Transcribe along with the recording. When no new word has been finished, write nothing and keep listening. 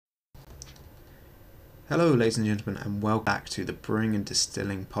Hello ladies and gentlemen, and welcome back to the Brewing and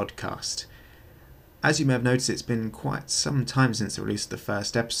Distilling podcast. As you may have noticed, it's been quite some time since the release of the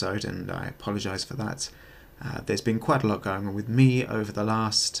first episode, and I apologise for that. There's been quite a lot going on with me over the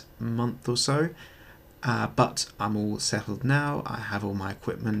last month or so, but I'm all settled now. I have all my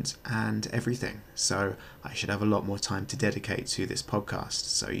equipment and everything, so I should have a lot more time to dedicate to this podcast,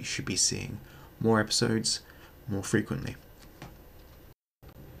 so you should be seeing more episodes more frequently.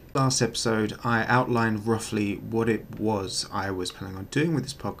 Last episode, I outlined roughly what it was I was planning on doing with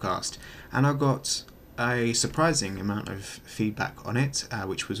this podcast, and I got a surprising amount of feedback on it,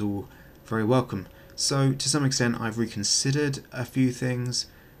 which was all very welcome. So to some extent I've reconsidered a few things.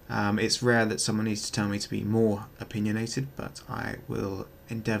 It's rare that someone needs to tell me to be more opinionated, but I will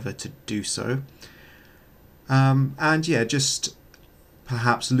endeavour to do so. Just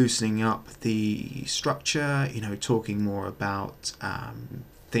perhaps loosening up the structure, talking more about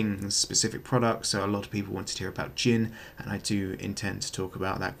things, specific products. So a lot of people wanted to hear about gin, and I do intend to talk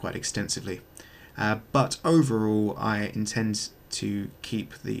about that quite extensively. But overall, I intend to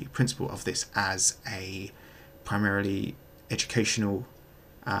keep the principle of this as a primarily educational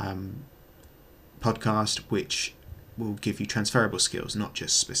podcast, which will give you transferable skills, not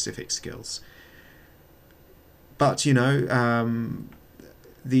just specific skills. But,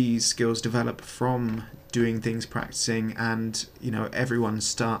 these skills develop from doing things, practicing, and everyone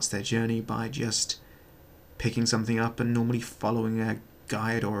starts their journey by just picking something up and normally following a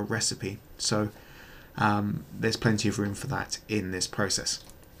guide or a recipe. So there's plenty of room for that in this process.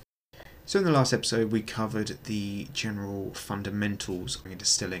 So in the last episode we covered the general fundamentals of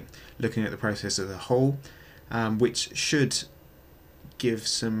distilling, looking at the process as a whole, which should give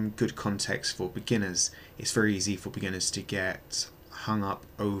some good context for beginners. It's very easy for beginners to get hung up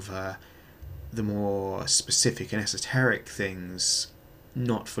over the more specific and esoteric things,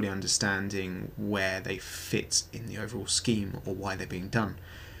 not fully understanding where they fit in the overall scheme or why they're being done.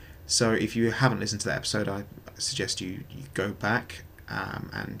 So if you haven't listened to that episode, I suggest you go back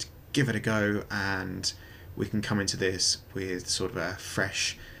and give it a go, and we can come into this with sort of a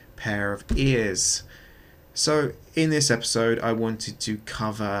fresh pair of ears. So in this episode I wanted to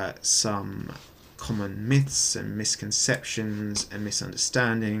cover some common myths and misconceptions and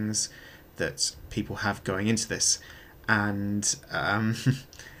misunderstandings that people have going into this, and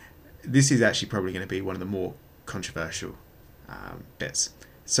this is actually probably going to be one of the more controversial bits.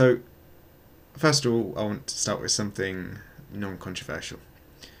 So first of all, I want to start with something non-controversial.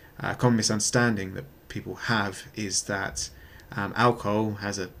 A common misunderstanding that people have is that alcohol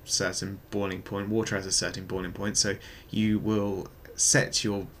has a certain boiling point, water has a certain boiling point, so you will set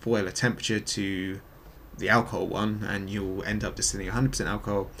your boiler temperature to the alcohol one and you'll end up distilling 100%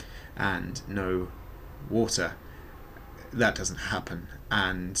 alcohol and no water. That doesn't happen,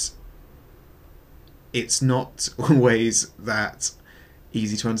 and it's not always that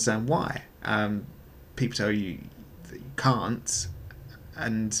easy to understand why. People tell you that you can't,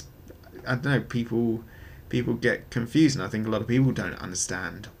 and I don't know, people get confused, and I think a lot of people don't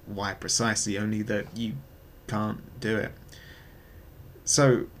understand why precisely, only that you can't do it.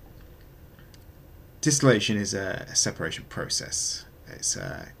 So distillation is a separation process. It's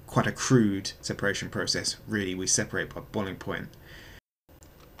quite a crude separation process, really. We separate by boiling point.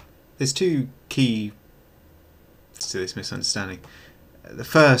 There's two key to this misunderstanding. The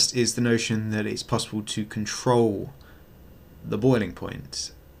first is the notion that it's possible to control the boiling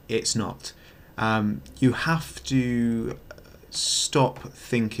point. It's not. You have to stop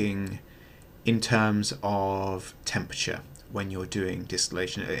thinking in terms of temperature when you're doing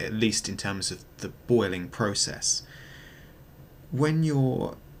distillation, at least in terms of the boiling process. When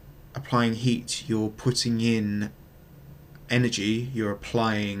you're applying heat, you're putting in energy, you're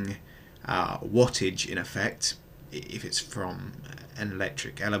applying wattage in effect. If it's from an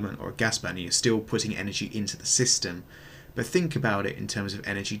electric element or a gas burner, you're still putting energy into the system. But think about it in terms of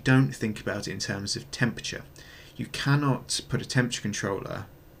energy, don't think about it in terms of temperature. You cannot put a temperature controller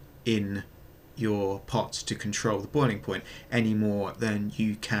in your pot to control the boiling point any more than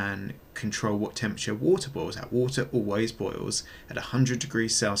you can control what temperature water boils at. Water always boils at 100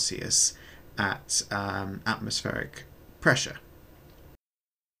 degrees Celsius at atmospheric pressure.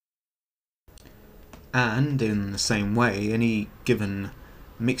 And in the same way, any given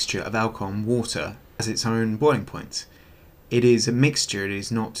mixture of alcohol and water has its own boiling point. It is a mixture, it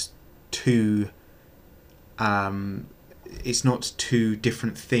is not two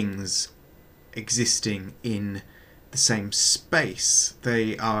different things existing in the same space.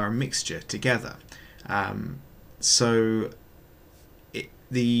 They are a mixture together.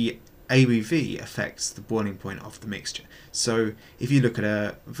 The ABV affects the boiling point of the mixture. So if you look at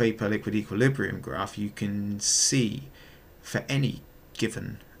a vapor liquid equilibrium graph, you can see for any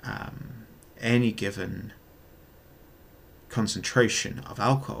given concentration of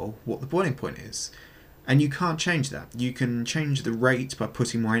alcohol what the boiling point is. And you can't change that. You can change the rate by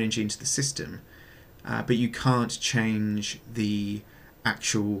putting more energy into the system, but you can't change the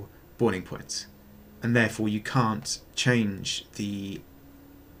actual boiling point. And therefore you can't change the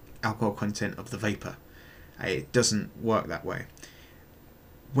alcohol content of the vapor. It doesn't work that way.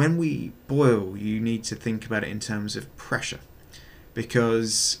 When we boil, you need to think about it in terms of pressure,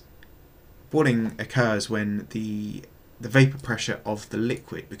 because boiling occurs when the vapor pressure of the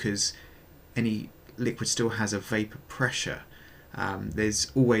liquid, because any liquid still has a vapor pressure,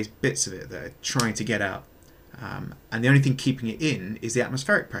 there's always bits of it that are trying to get out, and the only thing keeping it in is the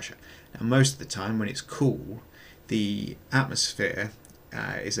atmospheric pressure. Now most of the time when it's cool, the atmosphere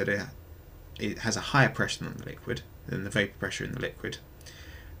it has a higher pressure than the vapor pressure in the liquid,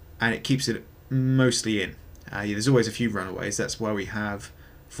 and it keeps it mostly in. There's always a few runaways. That's why we have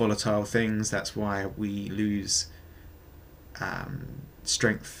volatile things. That's why we lose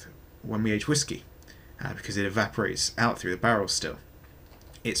strength when we age whiskey, because it evaporates out through the barrel still.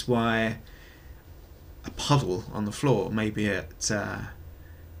 It's why a puddle on the floor, maybe at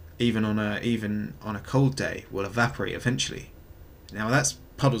even on a cold day, will evaporate eventually. Now that's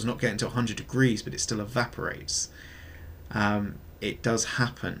puddle's not getting to 100 degrees, but it still evaporates. It does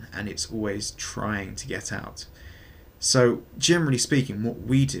happen, and it's always trying to get out. So generally speaking, what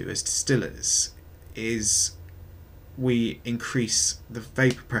we do as distillers is we increase the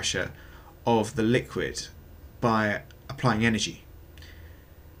vapor pressure of the liquid by applying energy.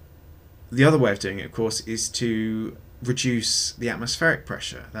 The other way of doing it, of course, is to reduce the atmospheric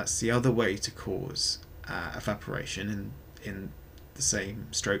pressure. That's the other way to cause evaporation in the same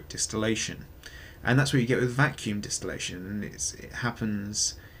stroke distillation. And that's what you get with vacuum distillation, and it's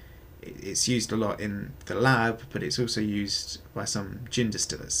used a lot in the lab, but it's also used by some gin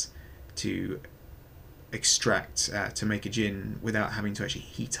distillers to extract, to make a gin without having to actually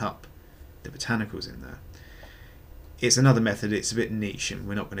heat up the botanicals in there. It's another method. It's a bit niche, and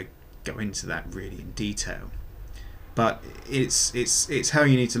we're not going to go into that really in detail. But it's how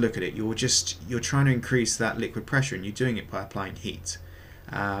you need to look at it. You're trying to increase that liquid pressure, and you're doing it by applying heat.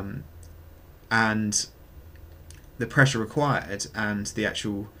 And the pressure required and the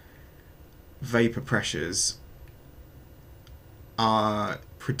actual vapor pressures are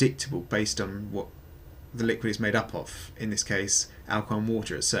predictable based on what the liquid is made up of, in this case alcohol and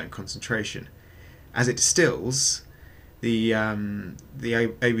water at a certain concentration. As it distills, the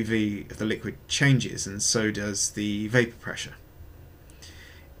ABV of the liquid changes, and so does the vapor pressure.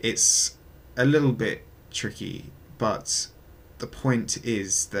 It's a little bit tricky, but the point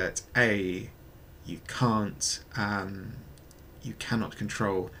is that you cannot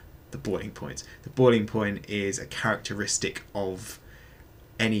control the boiling point. The boiling point is a characteristic of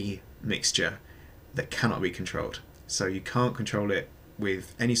any mixture that cannot be controlled. So you can't control it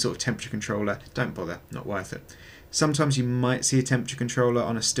with any sort of temperature controller. Don't bother, not worth it. Sometimes you might see a temperature controller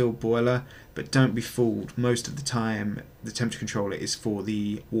on a still boiler, but don't be fooled. Most of the time the temperature controller is for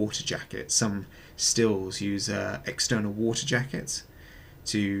the water jacket. Some stills use external water jackets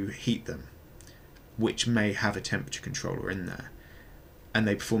to heat them, which may have a temperature controller in there, and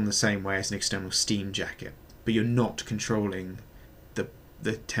they perform the same way as an external steam jacket, but you're not controlling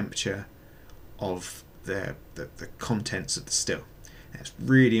the temperature of the contents of the still. It's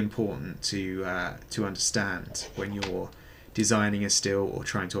really important to understand when you're designing a still or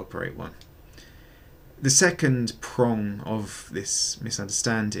trying to operate one. The second prong of this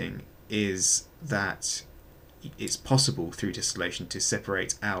misunderstanding is that it's possible through distillation to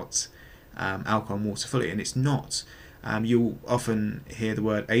separate out alcohol and water fully, and it's not. You'll often hear the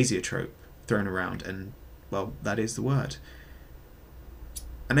word azeotrope thrown around, and well, that is the word.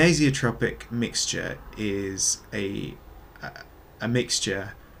 An azeotropic mixture is a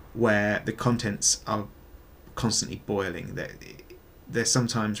mixture where the contents are constantly boiling. They're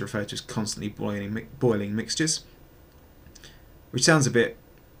sometimes referred to as constantly boiling mixtures, which sounds a bit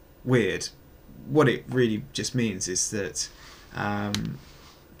weird. What it really just means is that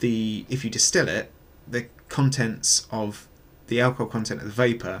if you distill it, the contents of the alcohol content of the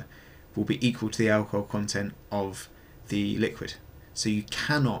vapor will be equal to the alcohol content of the liquid. So you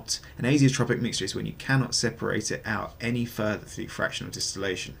cannot, an azeotropic mixture is when you cannot separate it out any further through fractional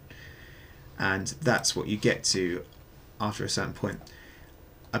distillation. And that's what you get to after a certain point.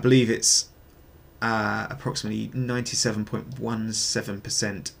 I believe it's approximately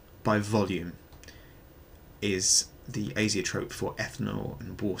 97.17% by volume is the azeotrope for ethanol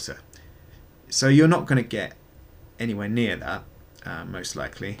and water. So you're not going to get anywhere near that, most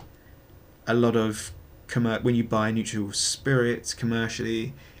likely. A lot of when you buy neutral spirits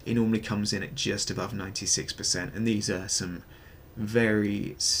commercially, it normally comes in at just above 96%, and these are some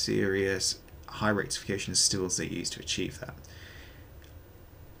very serious high rectification stills they use to achieve that.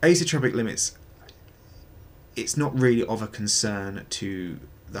 Azeotropic limits, it's not really of a concern to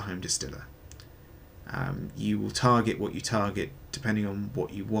the home distiller. You will target what you target depending on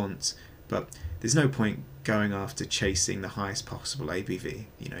what you want, but there's no point going after chasing the highest possible ABV.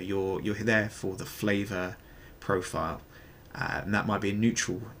 You know, you're there for the flavour profile, and that might be a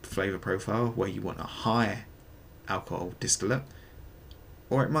neutral flavour profile where you want a high alcohol distillate,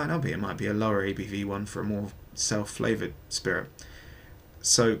 or it might not be. It might be a lower ABV one for a more self-flavoured spirit.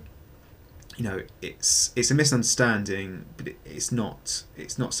 So, you know, it's a misunderstanding, but it's not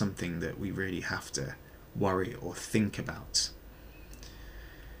something that we really have to worry or think about.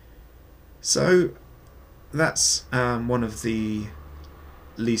 So that's one of the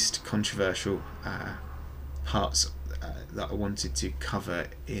least controversial parts that I wanted to cover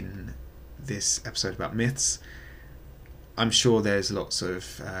in this episode about myths. I'm sure there's lots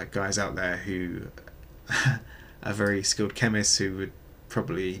of guys out there who are very skilled chemists who would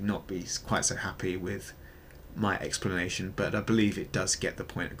probably not be quite so happy with my explanation, but I believe it does get the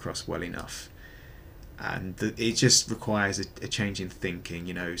point across well enough. And it just requires a change in thinking.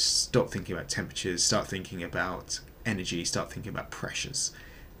 You know, stop thinking about temperatures, start thinking about energy, start thinking about pressures.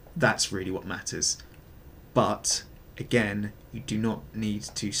 That's really what matters. But again, you do not need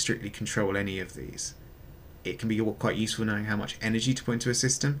to strictly control any of these. It can be quite useful knowing how much energy to put into a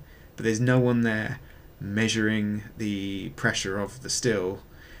system, but there's no one there measuring the pressure of the still.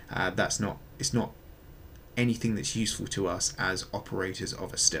 It's not anything that's useful to us as operators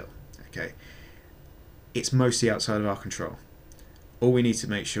of a still. Okay, it's mostly outside of our control. All we need to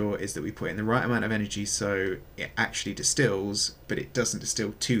make sure is that we put in the right amount of energy so it actually distills, but it doesn't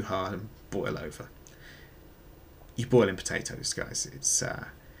distill too hard and boil over. You boil in potatoes, guys. It's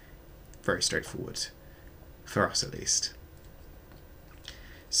very straightforward, for us at least.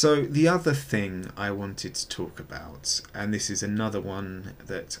 So the other thing I wanted to talk about, and this is another one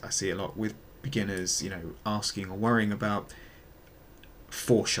that I see a lot with beginners, you know, asking or worrying about,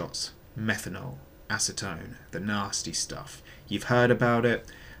 4-shot methanol, acetone, the nasty stuff. You've heard about it.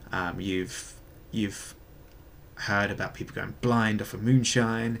 You've heard about people going blind off of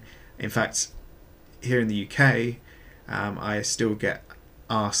moonshine. In fact, here in the UK, I still get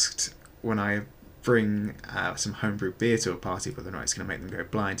asked when I bring some homebrew beer to a party whether or not it's going to make them go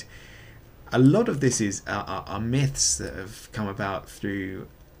blind. A lot of this are myths that have come about through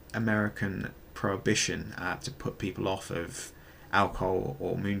American prohibition to put people off of alcohol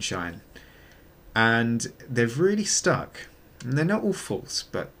or moonshine, and they've really stuck. And they're not all false,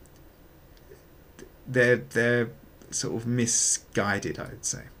 but they're sort of misguided, I would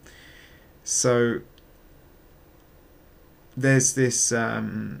say. So there's this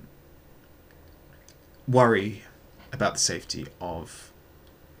worry about the safety of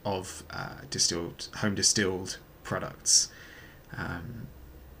home distilled products.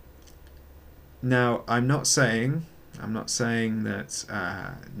 Now, I'm not saying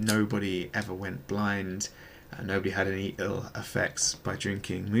that nobody ever went blind, nobody had any ill effects by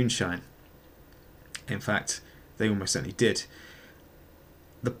drinking moonshine. In fact, they almost certainly did.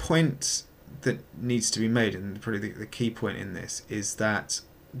 The point that needs to be made, and probably the key point in this, is that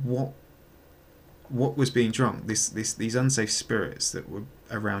what was being drunk, these unsafe spirits that were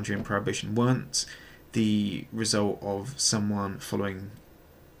around during Prohibition, weren't the result of someone following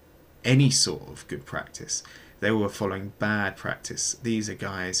any sort of good practice. They were following bad practice. These are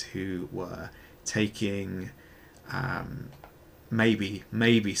guys who were taking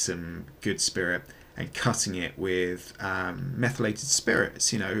maybe some good spirit and cutting it with methylated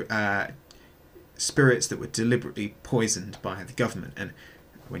spirits, spirits that were deliberately poisoned by the government. And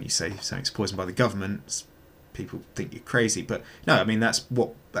when you say something's poisoned by the government, people think you're crazy. But no, I mean, that's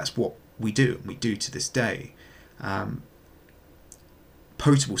what we do. We do to this day.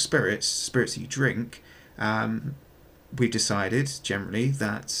 Potable spirits that you drink, we've decided generally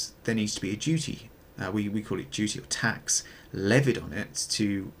that there needs to be a duty. We call it duty or tax levied on it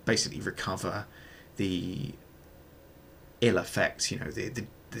to basically recover the ill effects, the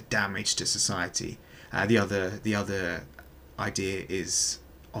damage to society. The other idea is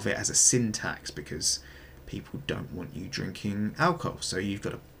of it as a sin tax, because people don't want you drinking alcohol, so you've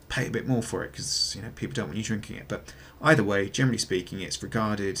got to pay a bit more for it because people don't want you drinking it. But either way, generally speaking, it's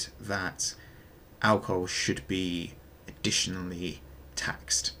regarded that alcohol should be additionally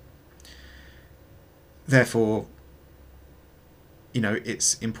taxed. Therefore, you know,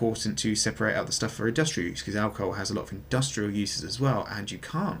 it's important to separate out the stuff for industrial use, because alcohol has a lot of industrial uses as well, and you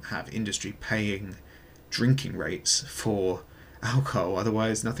can't have industry paying drinking rates for alcohol,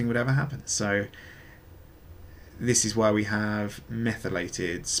 otherwise nothing would ever happen. So this is why we have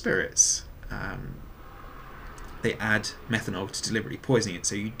methylated spirits. They add methanol to deliberately poison it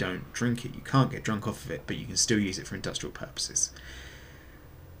so you don't drink it. You can't get drunk off of it, but you can still use it for industrial purposes.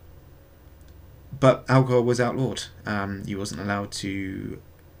 But alcohol was outlawed. You wasn't allowed to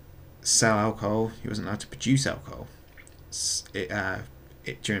sell alcohol. You wasn't allowed to produce alcohol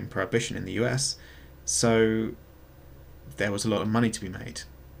during Prohibition in the US. So there was a lot of money to be made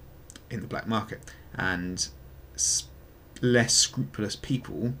in the black market, and less scrupulous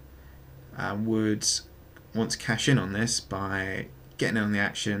people would want to cash in on this by getting in on the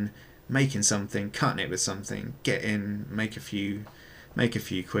action, making something, cutting it with something, get in, make a few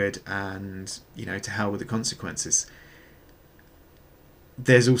quid, and, you know, to hell with the consequences.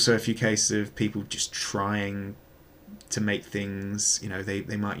 There's also a few cases of people just trying to make things, you know,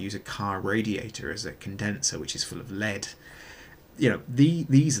 they might use a car radiator as a condenser, which is full of lead. You know,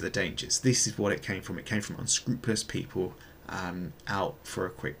 these are the dangers. This is what it came from. It came from unscrupulous people out for a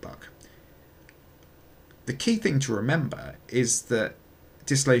quick buck. The key thing to remember is that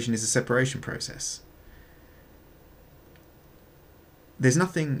distillation is a separation process. There's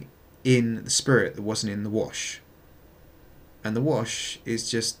nothing in the spirit that wasn't in the wash. And the wash is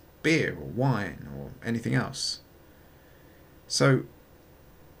just beer or wine or anything else. So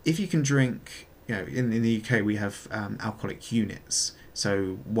if you can drink, you know, in the UK we have alcoholic units.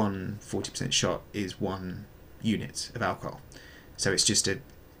 So 40% shot is 1 unit of alcohol. So it's just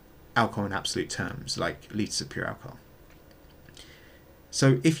alcohol in absolute terms, like litres of pure alcohol.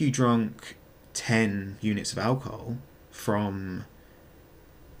 So if you drank 10 units of alcohol from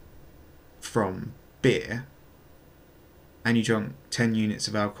beer, and you drank 10 units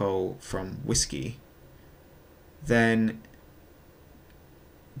of alcohol from whiskey, then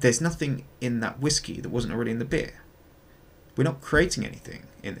there's nothing in that whiskey that wasn't already in the beer. We're not creating anything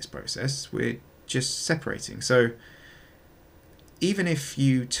in this process, we're just separating. So even if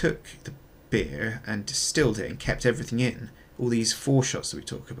you took the beer and distilled it and kept everything in, all these foreshots that we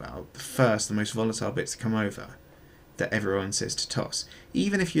talk about, the most volatile bits that come over, that everyone says to toss,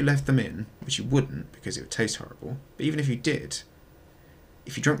 even if you left them in, which you wouldn't because it would taste horrible, but even if you did,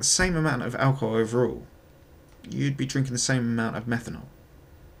 if you drank the same amount of alcohol overall, you'd be drinking the same amount of methanol.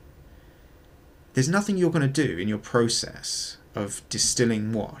 There's nothing you're going to do in your process of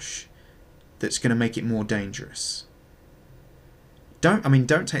distilling wash that's going to make it more dangerous. Don't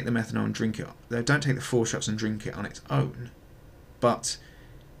take the methanol and drink it. Don't take the foreshots and drink it on its own. But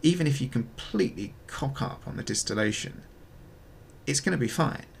even if you completely cock up on the distillation, it's going to be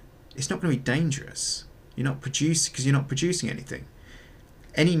fine. It's not going to be dangerous. You're not producing anything.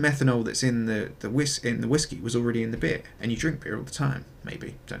 Any methanol that's in the whiskey was already in the beer, and you drink beer all the time.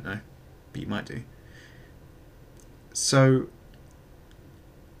 Maybe, don't know, but you might do. So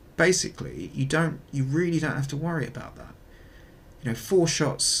basically, you really don't have to worry about that. You know, four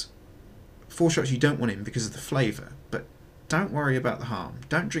shots you don't want in because of the flavour, but don't worry about the harm.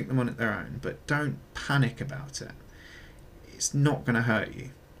 Don't drink them on their own, but don't panic about it. It's not going to hurt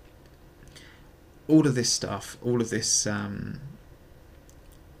you. All of this stuff, all of this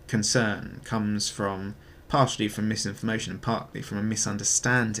concern comes partially from misinformation and partly from a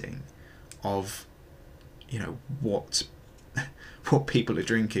misunderstanding of, you know, what people are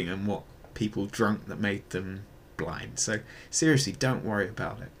drinking and what people drunk that made them blind. So seriously, don't worry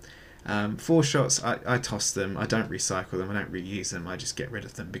about it. Foreshots, I toss them. I don't recycle them. I don't reuse them. I just get rid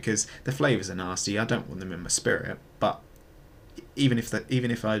of them because the flavours are nasty. I don't want them in my spirit. But even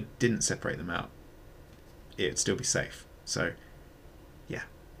if I didn't separate them out, it would still be safe. So yeah,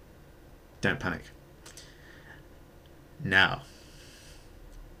 don't panic. Now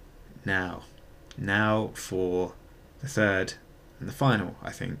for the third and the final,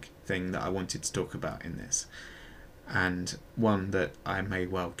 I think, thing that I wanted to talk about in this, and one that I may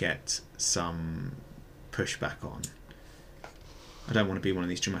well get some pushback on. I don't want to be one of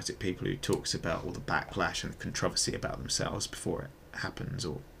these dramatic people who talks about all the backlash and the controversy about themselves before it happens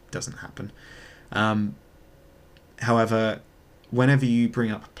or doesn't happen. However, whenever you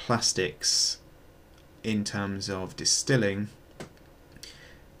bring up plastics in terms of distilling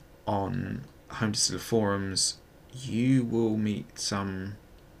on home distiller forums, you will meet some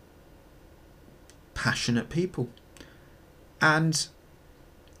passionate people. And,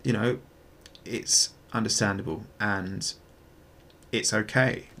 you know, it's understandable and it's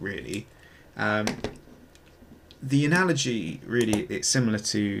okay, really. The analogy, really, it's similar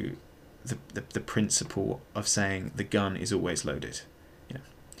to the principle of saying the gun is always loaded.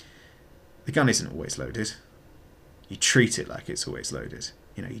 the gun isn't always loaded. You treat it like it's always loaded.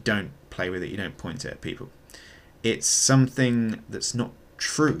 You know, you don't play with it, you don't point it at people. It's something that's not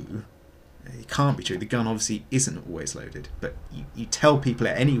true. It can't be true. The gun obviously isn't always loaded, but you tell people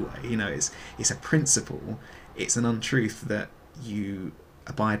it anyway. You know, it's a principle. It's an untruth that you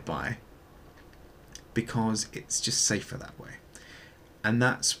abide by because it's just safer that way. And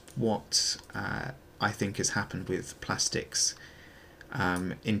that's what I think has happened with plastics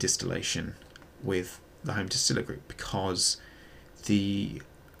in distillation with the Home Distiller Group, because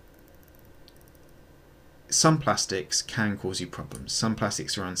some plastics can cause you problems. Some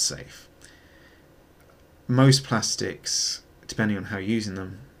plastics are unsafe. Most plastics, depending on how you're using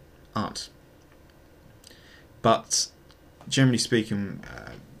them, aren't. But generally speaking,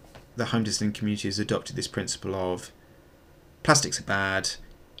 the home distilling community has adopted this principle of plastics are bad.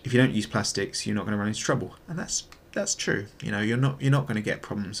 If you don't use plastics, you're not going to run into trouble, and that's true. You know, you're not going to get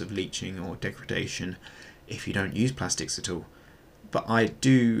problems of leaching or degradation if you don't use plastics at all. But I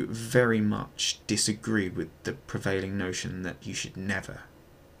do very much disagree with the prevailing notion that you should never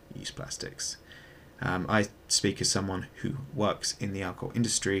use plastics. I speak as someone who works in the alcohol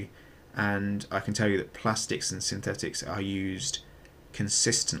industry, and I can tell you that plastics and synthetics are used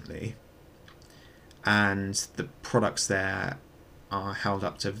consistently, and the products there are held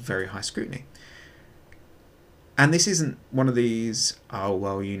up to very high scrutiny. And this isn't one of these, oh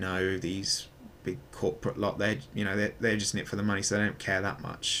well, you know, these big corporate lot, they're just in it for the money, so they don't care that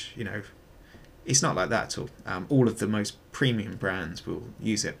much. You know, it's not like that at all. All of the most premium brands will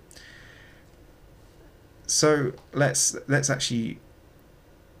use it. So let's actually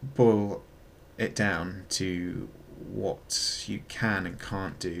boil it down to what you can and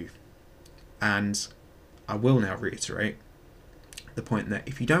can't do. And I will now reiterate the point that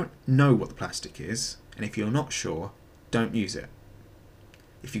if you don't know what the plastic is, and if you're not sure, don't use it.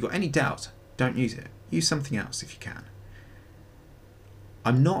 If you've got any doubt, don't use it. Use something else if you can.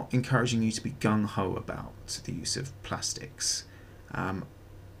 I'm not encouraging you to be gung-ho about the use of plastics.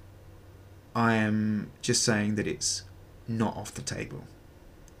 I am just saying that it's not off the table.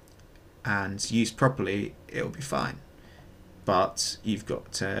 And used properly, it'll be fine. But you've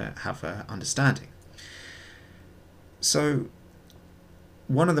got to have an understanding. So,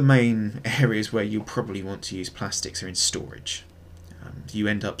 one of the main areas where you'll probably want to use plastics are in storage. You can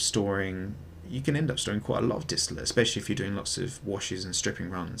end up storing quite a lot of distillate, especially if you're doing lots of washes and stripping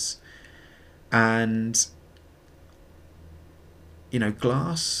runs. And, you know,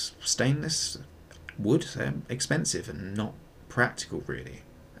 glass, stainless, wood, they're expensive and not practical really.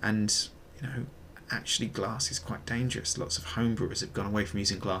 And, you know, actually glass is quite dangerous. Lots of homebrewers have gone away from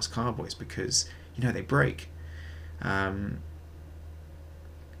using glass carboys because, you know, they break. And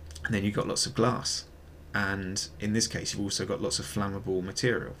then you've got lots of glass. And in this case, you've also got lots of flammable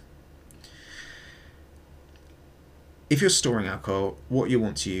material. If you're storing alcohol, what you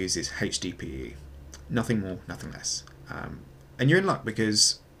want to use is HDPE. Nothing more, nothing less. And you're in luck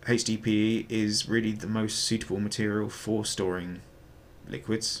because HDPE is really the most suitable material for storing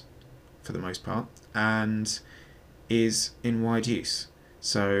liquids, for the most part, and is in wide use.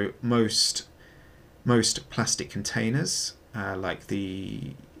 So most plastic containers, like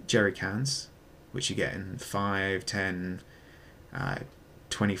the jerry cans, which you get in 5, 10,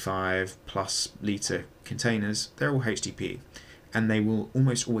 25 plus litre containers, they're all HDPE, and they will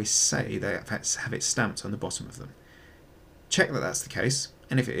almost always say they have it stamped on the bottom of them. Check that that's the case,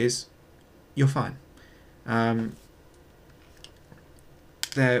 and if it is, you're fine.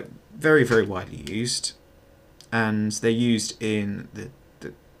 They're very, very widely used, and they're used in the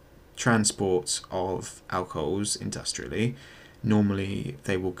transport of alcohols industrially. Normally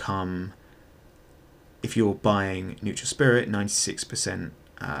they will come, if you're buying neutral spirit, 96%,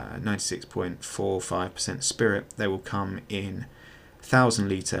 96.45% spirit, they will come in 1,000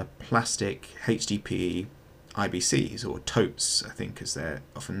 litre plastic HDPE IBCs, or totes, I think, as they're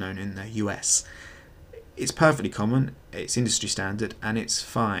often known in the US. It's perfectly common, it's industry standard, and it's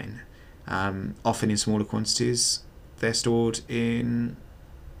fine. Often in smaller quantities, they're stored in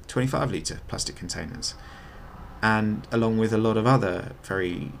 25 litre plastic containers, and along with a lot of other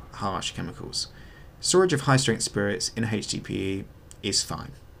very harsh chemicals. Storage of high strength spirits in HDPE is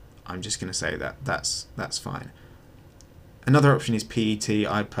fine. I'm just going to say that that's fine. Another option is PET.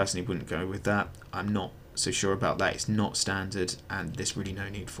 I personally wouldn't go with that. I'm not so sure about that. It's not standard, and there's really no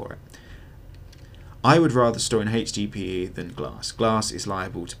need for it. I would rather store in HDPE than glass. Glass is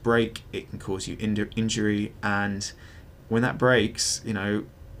liable to break. It can cause you injury, and when that breaks, you know,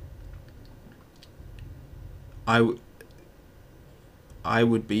 I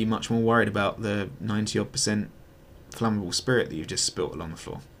would be much more worried about the 90-odd% flammable spirit that you've just spilt along the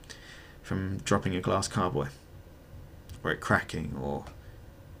floor. from dropping a glass carboy, or it cracking, or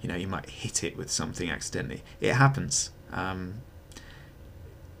you might hit it with something accidentally. It happens.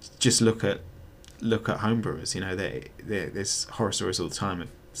 Just look at homebrewers. There's horror stories all the time of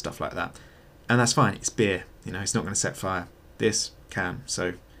stuff like that, and that's fine. It's beer. It's not going to set fire. This can,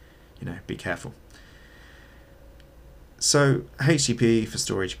 so be careful. So HDPE for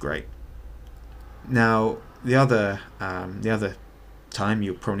storage, great. Now the other time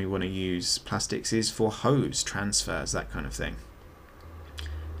you'll probably want to use plastics is for hose transfers, that kind of thing.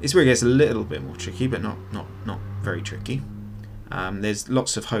 It's where it gets a little bit more tricky, but not very tricky. There's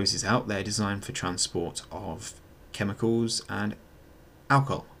lots of hoses out there designed for transport of chemicals and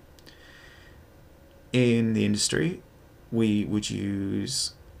alcohol. In the industry, we would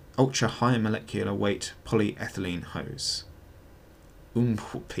use ultra high molecular weight polyethylene hose,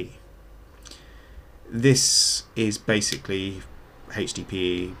 UMP. This is basically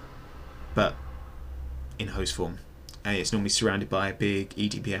HDPE, but in hose form. And it's normally surrounded by a big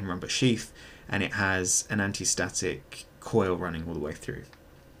EDPM rubber sheath, and it has an anti-static coil running all the way through.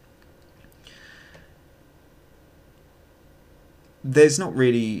 There's not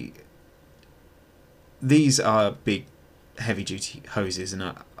really... These are big, heavy-duty hoses, and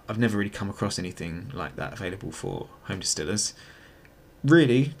I've never really come across anything like that available for home distillers.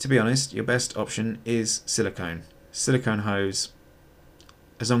 Really, to be honest, your best option is silicone. Silicone hose,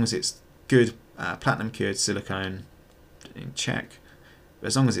 as long as it's good, platinum cured silicone, check. But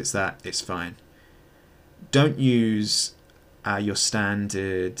as long as it's that, it's fine. Don't use your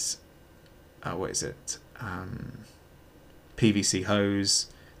standard, PVC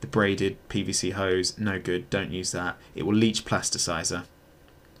hose, the braided PVC hose. No good, don't use that. It will leach plasticizer,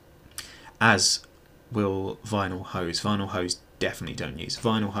 as will vinyl hose. Vinyl hose, definitely don't use.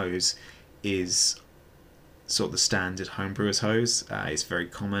 Vinyl hose is sort of the standard homebrewer's hose. It's very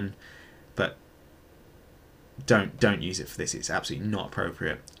common, but don't use it for this. It's absolutely not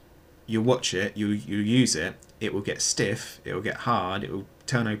appropriate. You watch it, you use it, it will get stiff, it will get hard, it will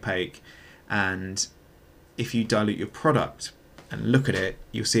turn opaque, and if you dilute your product and look at it,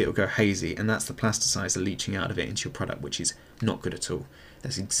 you'll see it will go hazy, and that's the plasticizer leaching out of it into your product, which is not good at all.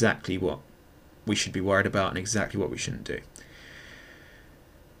 That's exactly what we should be worried about and exactly what we shouldn't do.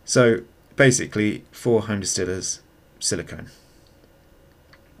 So basically, for home distillers, silicone.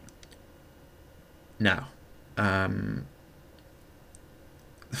 Now, the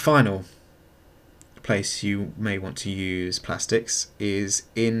final place you may want to use plastics is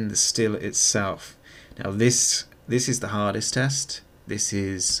in the still itself. Now this is the hardest test. This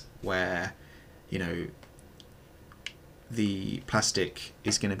is where the plastic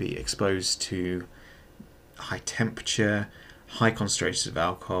is going to be exposed to high temperature, high concentrations of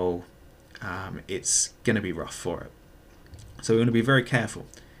alcohol. It's going to be rough for it, so we want to be very careful.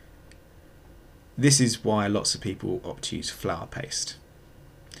 This is why lots of people opt to use flour paste.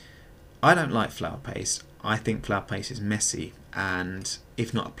 I don't like flour paste. I think flour paste is messy, and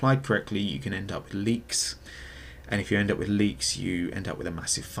if not applied correctly, you can end up with leaks. And if you end up with leaks, you end up with a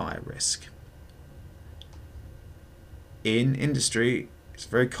massive fire risk. In industry, it's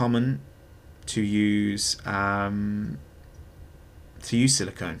very common to use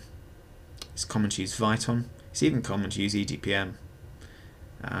silicone. It's common to use Viton. It's even common to use EDPM.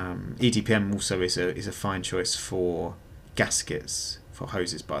 EDPM also is a fine choice for gaskets for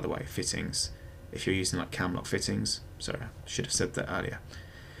hoses, by the way, fittings. If you're using like camlock fittings. Sorry, I should have said that earlier.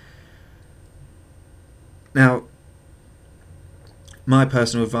 Now, my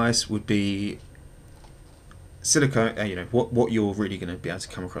personal advice would be silicone. What you're really going to be able to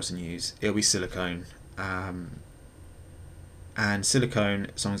come across and use, it'll be silicone. And silicone,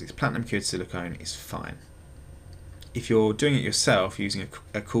 as long as it's platinum cured silicone, is fine. If you're doing it yourself using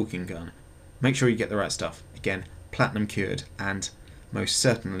a caulking gun, make sure you get the right stuff. Again, platinum cured and most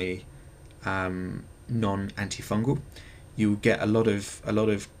certainly non-antifungal. You'll get a lot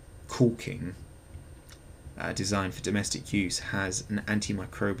of caulking designed for domestic use has an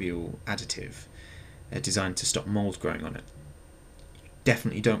antimicrobial additive designed to stop mold growing on it.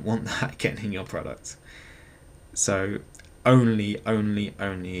 Definitely don't want that getting in your product. So only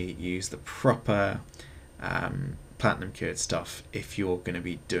use the proper platinum cured stuff if you're going to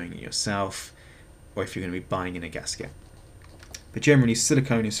be doing it yourself, or if you're going to be buying in a gasket. But generally,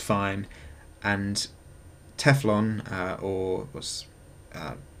 silicone is fine, and Teflon or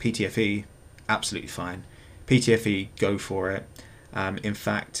PTFE, absolutely fine. PTFE, go for it. In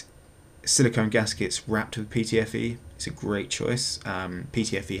fact, silicone gaskets wrapped with PTFE is a great choice.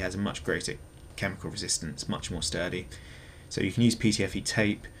 PTFE has a much greater chemical resistance, much more sturdy. So you can use PTFE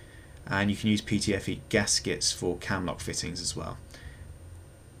tape, and you can use PTFE gaskets for camlock fittings as well.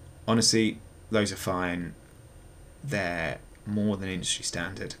 Honestly, those are fine. They're more than industry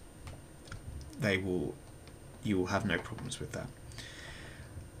standard. You will have no problems with that.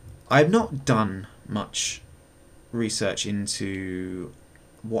 I've not done much research into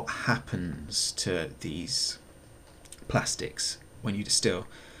what happens to these plastics when you distill.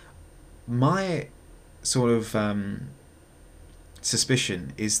 My sort of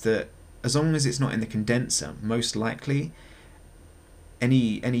suspicion is that as long as it's not in the condenser, most likely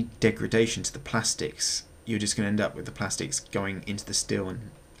any degradation to the plastics, you're just going to end up with the plastics going into the still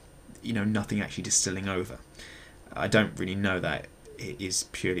and nothing actually distilling over. I don't really know that. It is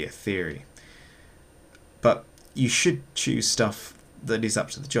purely a theory. But you should choose stuff that is up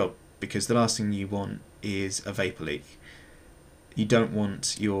to the job, because the last thing you want is a vapor leak. You don't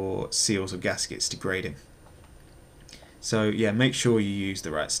want your seals or gaskets degrading. So yeah, make sure you use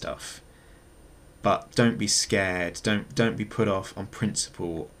the right stuff. But don't be scared. Don't be put off on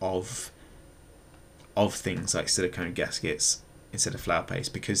principle of things like silicone gaskets instead of flour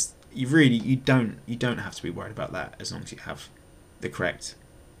paste, because you don't have to be worried about that as long as you have the correct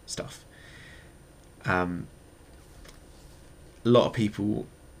stuff. A lot of people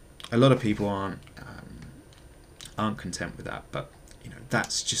aren't content with that, but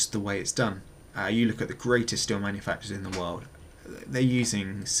that's just the way it's done. You look at the greatest steel manufacturers in the world; they're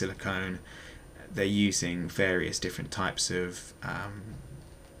using silicone, they're using various different types of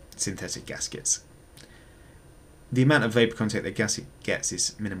synthetic gaskets. The amount of vapor contact that gasket gets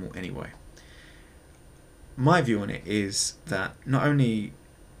is minimal anyway. My view on it is that not only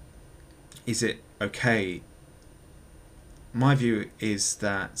is it okay, my view is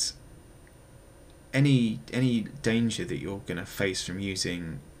that any danger that you're going to face from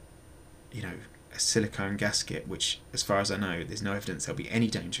using a silicone gasket, which as far as I know there's no evidence there'll be any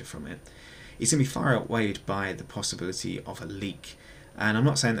danger from it, is going to be far outweighed by the possibility of a leak. And I'm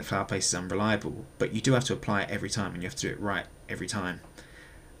not saying that flour paste is unreliable, but you do have to apply it every time, and you have to do it right every time.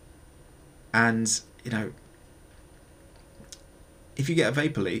 And if you get a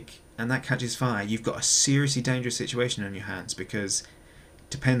vapor leak and that catches fire, you've got a seriously dangerous situation on your hands, because it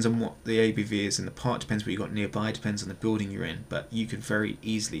depends on what the ABV is in the pot, depends what you've got nearby, depends on the building you're in, but you could very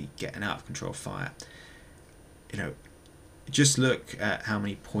easily get an out of control fire. Just look at how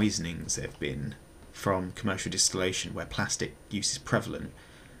many poisonings there have been from commercial distillation where plastic use is prevalent,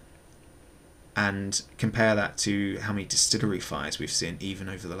 and compare that to how many distillery fires we've seen even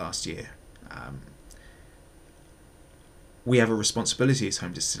over the last year. We have a responsibility as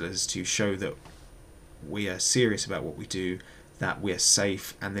home distillers to show that we are serious about what we do, that we are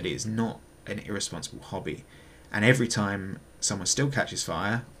safe, and that it is not an irresponsible hobby. And every time someone still catches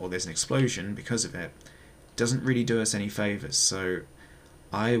fire or there's an explosion because of it, doesn't really do us any favours. So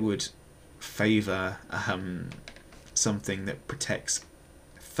I would favour something that protects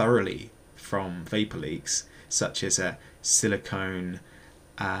thoroughly from vapor leaks, such as a silicone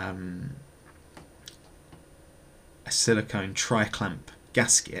tri-clamp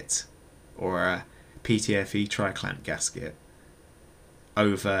gasket or a PTFE tri-clamp gasket,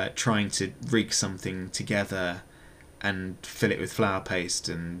 over trying to rig something together and fill it with flour paste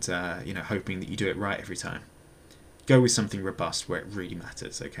and hoping that you do it right every time. Go with something robust where it really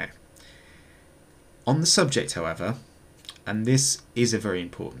matters, okay? On the subject, however, and this is a very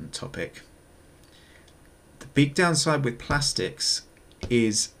important topic, the big downside with plastics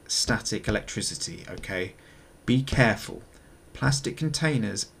is static electricity, okay? Be careful. Plastic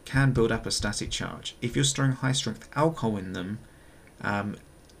containers can build up a static charge. If you're storing high strength alcohol in them, a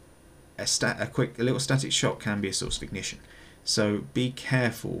little static shock can be a source of ignition. So be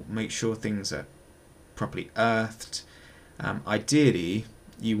careful, make sure things are properly earthed. Ideally,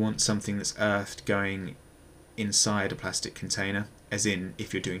 you want something that's earthed going inside a plastic container, as in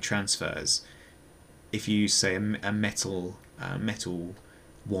if you're doing transfers. If you use, say, a metal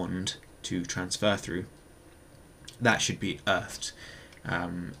wand to transfer through, that should be earthed.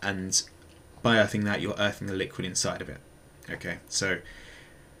 And by earthing that, you're earthing the liquid inside of it. Okay, so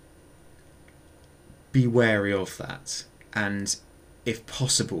be wary of that, and if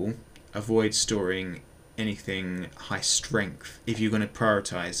possible, avoid storing anything high strength. If you're going to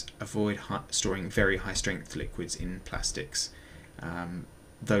prioritize, avoid storing very high strength liquids in plastics.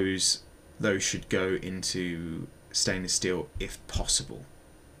 Those should go into stainless steel if possible.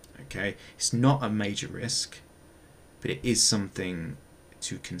 Okay, it's not a major risk, but it is something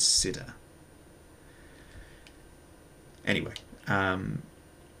to consider. Anyway,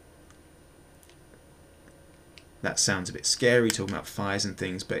 that sounds a bit scary, talking about fires and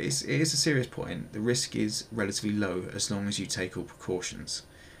things, but it is a serious point. The risk is relatively low as long as you take all precautions.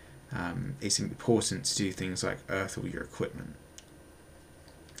 It's important to do things like earth all your equipment.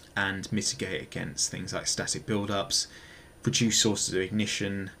 and mitigate against things like static build-ups, reduce sources of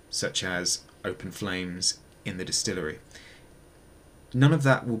ignition such as open flames in the distillery. None of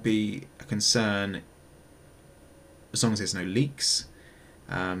that will be a concern as long as there's no leaks,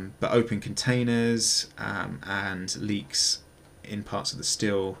 but open containers and leaks in parts of the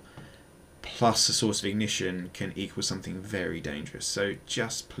still plus a source of ignition can equal something very dangerous, so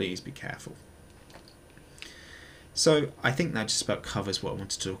just please be careful. So I think that just about covers what I want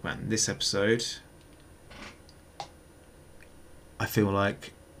to talk about in this episode. I feel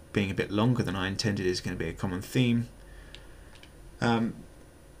like being a bit longer than I intended is going to be a common theme. I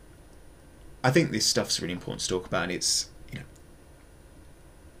think this stuff's really important to talk about. It's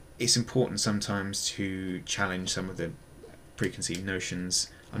important sometimes to challenge some of the preconceived notions.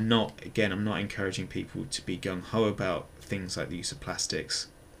 I'm not encouraging people to be gung-ho about things like the use of plastics,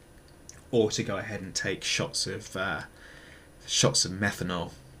 or to go ahead and take shots of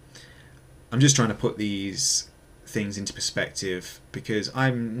methanol. I'm just trying to put these things into perspective, because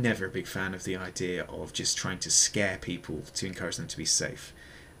I'm never a big fan of the idea of just trying to scare people to encourage them to be safe.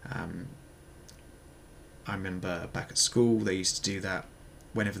 I remember back at school they used to do that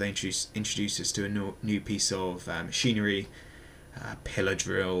whenever they introduced us to a new piece of machinery, a pillar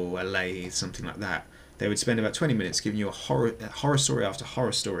drill, a lathe, something like that. They would spend about 20 minutes giving you a horror story after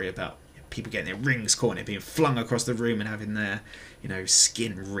horror story about people getting their rings caught and being flung across the room and having their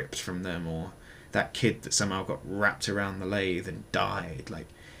skin ripped from them, or that kid that somehow got wrapped around the lathe and died. Like,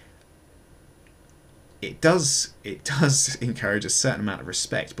 it does encourage a certain amount of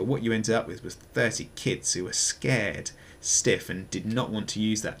respect, but what you ended up with was 30 kids who were scared stiff and did not want to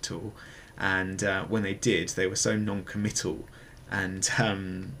use that tool, and when they did, they were so non-committal and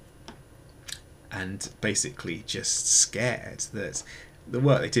basically just scared that the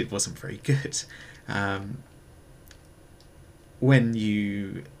work they did wasn't very good. When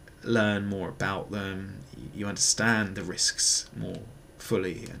you learn more about them, you understand the risks more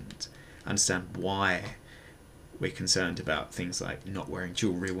fully and understand why we're concerned about things like not wearing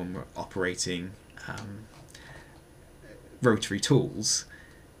jewellery when we're operating rotary tools.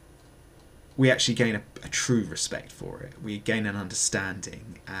 We actually gain a true respect for it. We gain an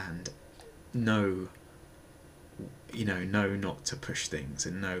understanding and know not to push things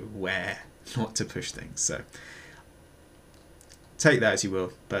and know where not to push things. So take that as you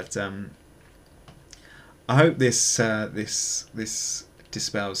will, but I hope this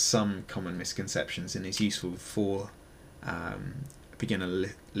dispels some common misconceptions and is useful for beginner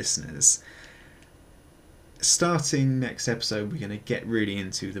listeners. Starting next episode, we're going to get really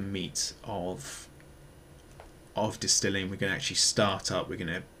into the meat of distilling. We're going to actually start up. We're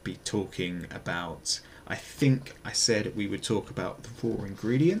going to be talking about, I think I said we would talk about the raw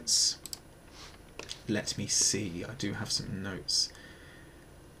ingredients. Let me see, I do have some notes.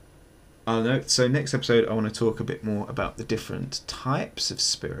 Oh no, so next episode I want to talk a bit more about the different types of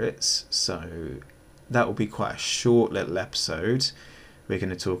spirits. So that will be quite a short little episode. We're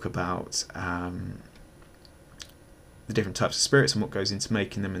going to talk about the different types of spirits and what goes into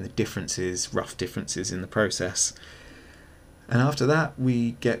making them and the rough differences in the process. And after that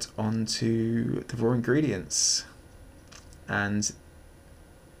we get on to the raw ingredients, and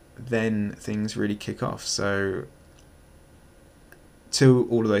then things really kick off. So to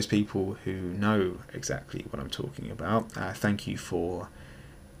all of those people who know exactly what I'm talking about, thank you for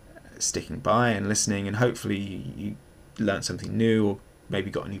sticking by and listening, and hopefully you learned something new or maybe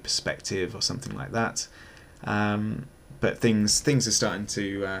got a new perspective or something like that. But things are starting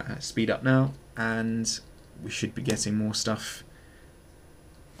to speed up now, and we should be getting more stuff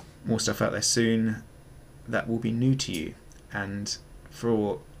out there soon that will be new to you. And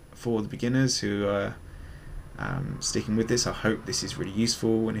for the beginners who are sticking with this, I hope this is really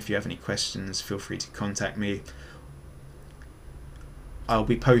useful, and if you have any questions, feel free to contact me. I'll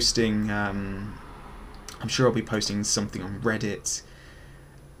be posting I'm sure I'll be posting something on Reddit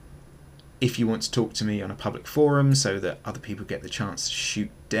if you want to talk to me on a public forum so that other people get the chance to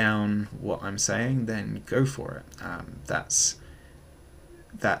shoot down what I'm saying, then go for it. That's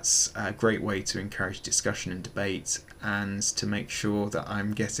a great way to encourage discussion and debate, and to make sure that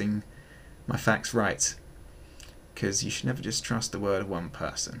I'm getting my facts right. Because you should never just trust the word of one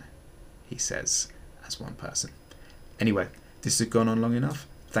person, he says, as one person. Anyway, this has gone on long enough.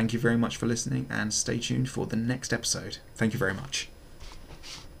 Thank you very much for listening, and stay tuned for the next episode. Thank you very much.